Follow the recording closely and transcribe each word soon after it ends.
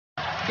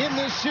in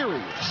this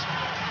series.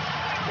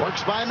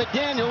 Works by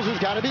McDaniels, who's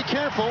got to be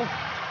careful.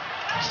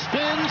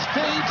 Spins,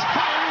 fades,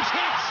 fires,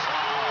 hits.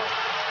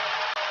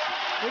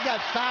 We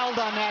got fouled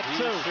on that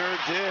too. He sure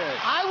did.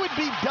 I would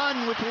be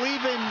done with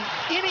leaving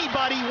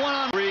anybody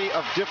one-on-one. Degree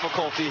of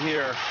difficulty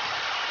here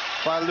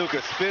by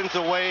Luka. Spins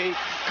away,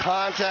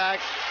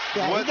 contact.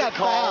 Yeah, What's he got it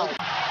called?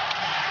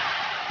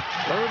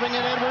 fouled. Irving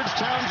and Edwards,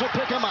 Towns will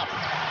pick him up.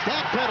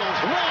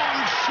 Backpedals, wrong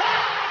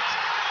shot!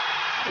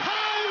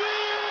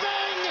 Kyrie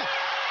Irving!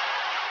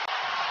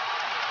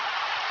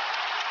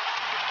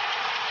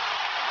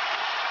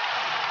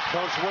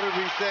 Coach, what did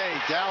we say?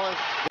 Dallas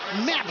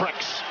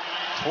Mavericks.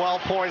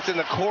 12 points in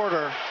the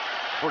quarter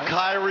for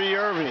Kyrie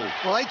Irving.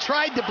 Well, they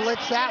tried to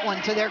blitz that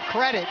one, to their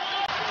credit.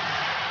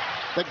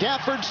 The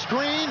Gafford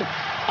screen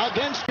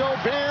against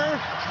Gobert,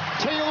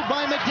 tailed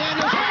by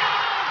McDaniels.